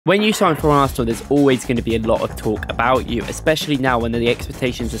When you sign for Arsenal, there's always going to be a lot of talk about you, especially now when the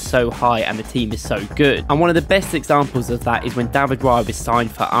expectations are so high and the team is so good. And one of the best examples of that is when David Raya was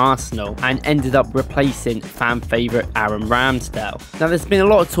signed for Arsenal and ended up replacing fan favourite Aaron Ramsdale. Now, there's been a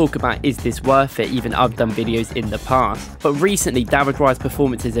lot of talk about, is this worth it? Even I've done videos in the past. But recently, David Raya's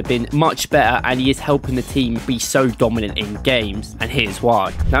performances have been much better and he is helping the team be so dominant in games. And here's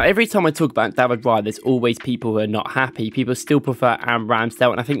why. Now, every time I talk about David Raya, there's always people who are not happy. People still prefer Aaron Ramsdale,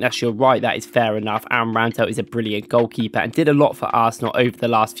 and I think that's you're right, that is fair enough. Aaron Ramsdale is a brilliant goalkeeper and did a lot for Arsenal over the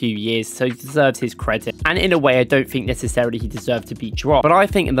last few years, so he deserves his credit. And in a way, I don't think necessarily he deserved to be dropped. But I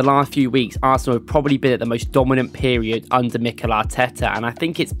think in the last few weeks, Arsenal have probably been at the most dominant period under Mikel Arteta, and I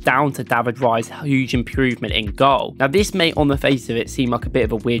think it's down to David Raya's huge improvement in goal. Now, this may, on the face of it, seem like a bit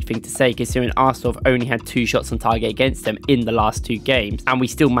of a weird thing to say, considering Arsenal have only had 2 shots on target against them in the last 2 games, and we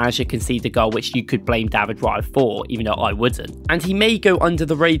still managed to concede a goal, which you could blame David Raya for, even though I wouldn't. And he may go under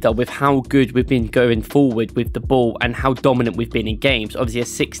the radar with how good we've been going forward with the ball and how dominant we've been in games. Obviously,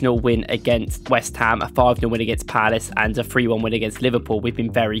 a 6-0 win against West Ham, a 5-0 win against Palace, and a 3-1 win against Liverpool. We've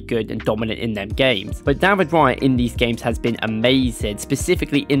been very good and dominant in them games. But David Raya in these games has been amazing,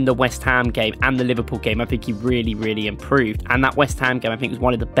 specifically in the West Ham game and the Liverpool game. I think he really improved. And that West Ham game, I think, was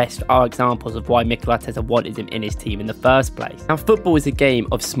one of the best examples of why Mikel Arteta wanted him in his team in the first place. Now, football is a game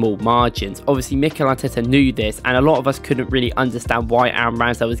of small margins. Obviously, Mikel Arteta knew this, and a lot of us couldn't really understand why Aaron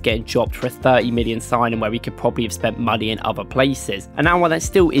Ramsdale was getting dropped for a 30 million signing where we could probably have spent money in other places. And now, while that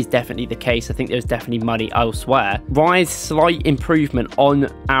still is definitely the case, I think there's definitely money elsewhere. Raya's slight improvement on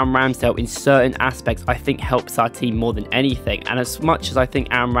Aaron Ramsdale in certain aspects, I think, helps our team more than anything. And as much as I think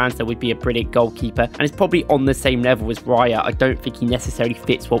Aaron Ramsdale would be a brilliant goalkeeper and is probably on the same level as Raya, I don't think he necessarily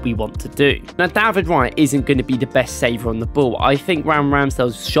fits what we want to do. Now, David Raya isn't going to be the best saver on the ball. I think Aaron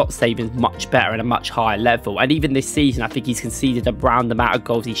Ramsdale's shot saving is much better at a much higher level. And even this season, I think he's conceded around the amount of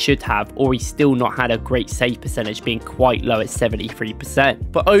goals he should have, or he's still not had a great save percentage, being quite low at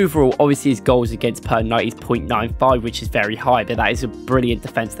 73%. But overall, obviously his goals against per night is 0.95, which is very high, but that is a brilliant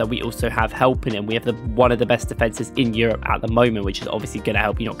defence that we also have helping him. We have one of the best defences in Europe at the moment, which is obviously going to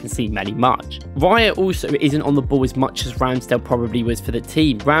help you not concede many much. Raya also isn't on the ball as much as Ramsdale probably was for the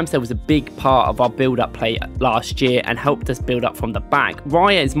team. Ramsdale was a big part of our build-up play last year and helped us build up from the back.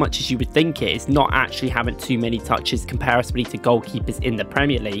 Raya, as much as you would think it, is not actually having too many touches comparatively to goalkeepers in the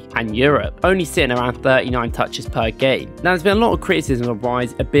Premier League and Europe, only sitting around 39 touches per game. Now, there's been a lot of criticism of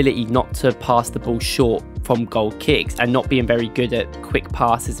Raya's ability not to pass the ball short from goal kicks and not being very good at quick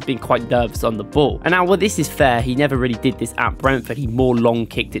passes, being quite nervous on the ball. And now, well, this is fair, he never really did this at Brentford. He more long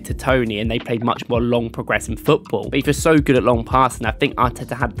kicked it to Tony and they played much more long progressing football. But if you're so good at long passing, I think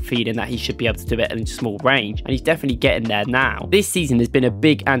Arteta had the feeling that he should be able to do it in small range, and he's definitely getting there now. This season there's been a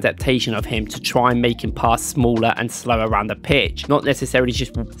big adaptation of him to try and make him pass smaller and slower around the pitch, not necessarily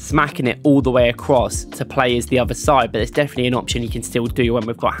just smacking it all the way across to players the other side, but it's definitely an option he can still do when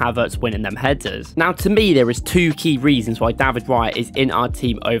we've got Havertz winning them headers. Now, to me, there is 2 key reasons why David Raya is in our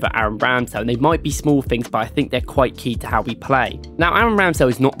team over Aaron Ramsdale, and they might be small things, but I think they're quite key to how we play. Now, Aaron Ramsdale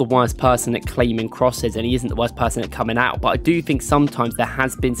is not the worst person at claiming crosses, and he isn't the worst person at coming out, but I do think sometimes there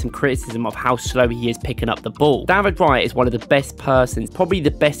has been some criticism of how slow he is picking up the ball. David Raya is one of the best persons, probably the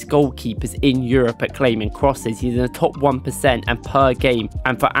best goalkeepers in Europe at claiming crosses. He's in the top 1% and per game,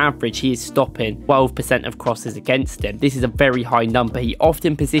 and for average he is stopping 12% of crosses against him. This is a very high number. He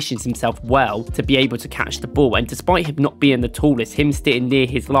often positions himself well to be able to catch the ball, and despite him not being the tallest, him sitting near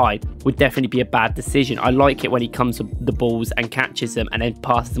his line would definitely be a bad decision. I like it when he comes to the balls and catches them and then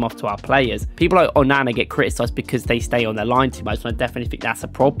passes them off to our players. People like Onana get criticised because they stay on their line too much, and I definitely think that's a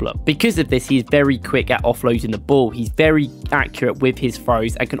problem. Because of this, he is very quick at offloading the ball. He's very accurate with his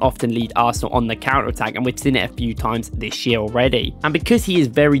throws and can often lead Arsenal on the counter-attack, and we've seen it a few times this year already. And because he is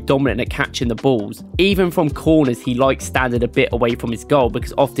very dominant at catching the balls, even from corners, he likes standing a bit away from his goal,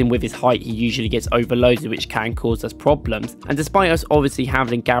 because often with his height he usually gets overloaded, which can cause us problems. And despite us obviously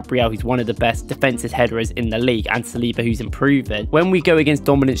having Gabriel, who's one of the best defensive headers in the league, and Saliba, who's improving, when we go against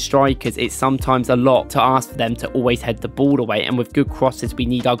dominant strikers, it's sometimes a lot to ask for them to always head the ball away, and with good crosses we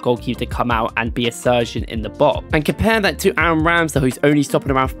need our goalkeeper to come out and be a surgeon in the box. And compare that to Aaron Ramsdale, who's only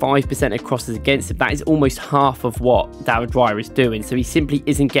stopping around 5% of crosses against him. That is almost half of what David Raya is doing, so he simply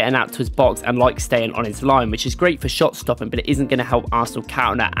isn't getting out to his box and likes staying on his line, which is great for shot stopping, but it isn't going to help Arsenal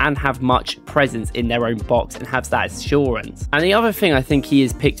counter and have much presence in their their own box and has that assurance. And the other thing I think he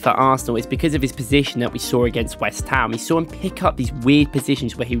is picked for Arsenal is because of his position that we saw against West Ham. We saw him pick up these weird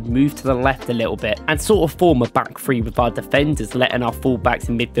positions where he would move to the left a little bit and sort of form a back three with our defenders, letting our fullbacks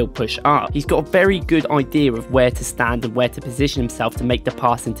in midfield push up. He's got a very good idea of where to stand and where to position himself to make the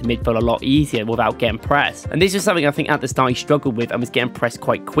pass into midfield a lot easier without getting pressed. And this is something I think at the start he struggled with and was getting pressed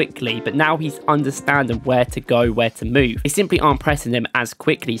quite quickly, but now he's understanding where to go, where to move. They simply aren't pressing him as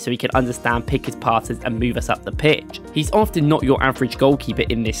quickly, so he can understand, pick his passes and move us up the pitch. He's often not your average goalkeeper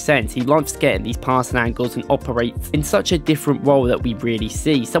in this sense. He loves getting these passing angles and operates in such a different role that we really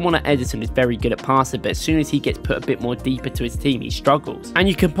see. Someone like Ederson is very good at passing, but as soon as he gets put a bit more deeper to his team, he struggles. And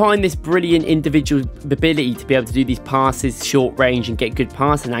you combine this brilliant individual ability to be able to do these passes short range and get good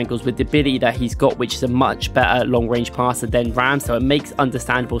passing angles with the ability that he's got, which is a much better long range passer than Ramsdale. It makes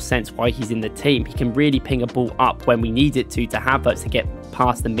understandable sense why he's in the team. He can really ping a ball up when we need it to have us to get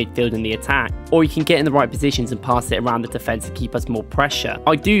past the midfield and the attack, or he can get in the right positions and pass it around the defence to keep us more pressure.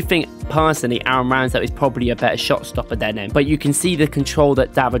 I do think personally Aaron Ramsdale is probably a better shot stopper than him, but you can see the control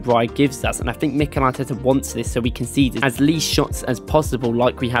that David Raya gives us, and I think Mikel Arteta wants this so we concede as least shots as possible,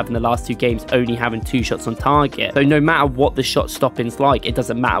 like we have in the last 2 games, only having 2 shots on target. So no matter what the shot stopping's like, it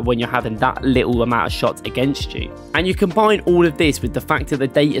doesn't matter when you're having that little amount of shots against you. And you combine all of this with the fact that the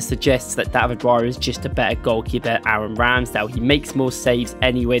data suggests that David Raya is just a better goalkeeper than Aaron Ramsdale. He makes more saves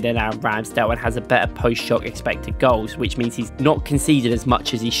anyway than Aaron Ramsdale and has a better post-shock expected goals, which means he's not conceded as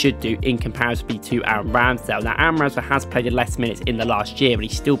much as he should do in comparison to Aaron Ramsdale. Now, Aaron Ramsdale has played less minutes in the last year, but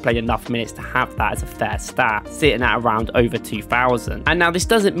he's still played enough minutes to have that as a fair stat, sitting at around over 2,000. And now this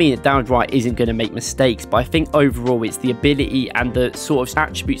doesn't mean that David Raya isn't going to make mistakes, but I think overall it's the ability and the sort of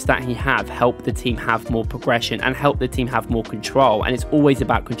attributes that he have help the team have more progression and help the team have more control. And it's always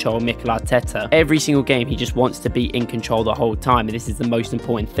about control. Mikel Arteta, every single game he just wants to be in control the whole time, and this is the most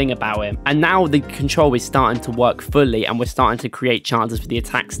important thing about him. And now the control is starting to work fully and we're starting to create chances for the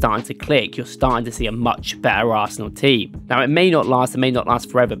attack starting to click. You're starting to see a much better Arsenal team. Now it may not last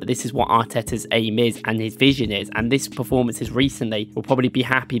forever, but this is what Arteta's aim is and his vision is, and this performances recently will probably be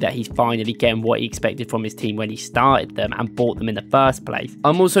happy that he's finally getting what he expected from his team when he started them and bought them in the first place.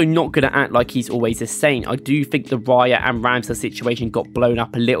 I'm also not going to act like he's always a saint. I do think the Raya and Ramsdale situation got blown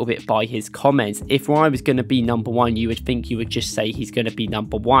up a little bit by his comments. If Raya was going to be number 1, you would think you would just say he's going to be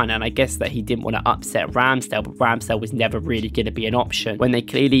number 1, and I guess that he didn't want to upset Ramsdale, but Ramsdale was never really going to be an option when they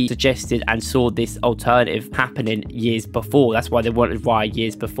clearly suggested and saw this alternative happening years before. That's why they wanted Raya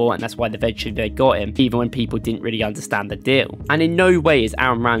years before, and that's why eventually they got him, even when people didn't really understand the deal. And in no way is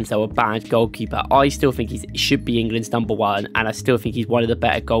Aaron Ramsdale a bad goalkeeper. I still think he should be England's number 1, and I still think he's one of the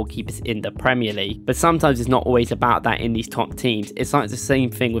better goalkeepers in the Premier League. But sometimes it's not always about that in these top teams. It's like the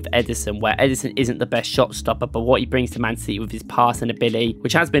same thing with Ederson, where Ederson isn't the best shot stopper, but what he brings to Man City with his passing ability,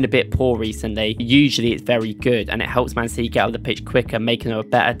 which has been a bit poor recently, usually it's very good, and it helps Man City get out of the pitch quicker, making them a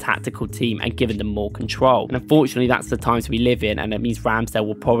better tactical team and giving them more control. And unfortunately that's the times we live in, and it means Ramsdale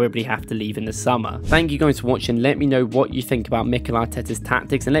will probably have to leave in the summer. Thank you guys for watching. Let me know what you think about Mikel Arteta's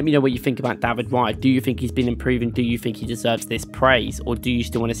tactics, and let me know what you think about David Raya. Do you think he's been improving? Do you think he deserves this praise, or do you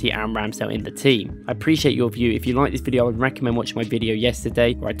still want to see Aaron Ramsdale in the team? I appreciate your view. If you like this video, I would recommend watching my video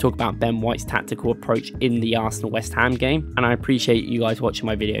yesterday where I talk about Ben White's tactical approach in the Arsenal West Ham game, and I appreciate you guys watching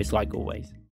my videos like always.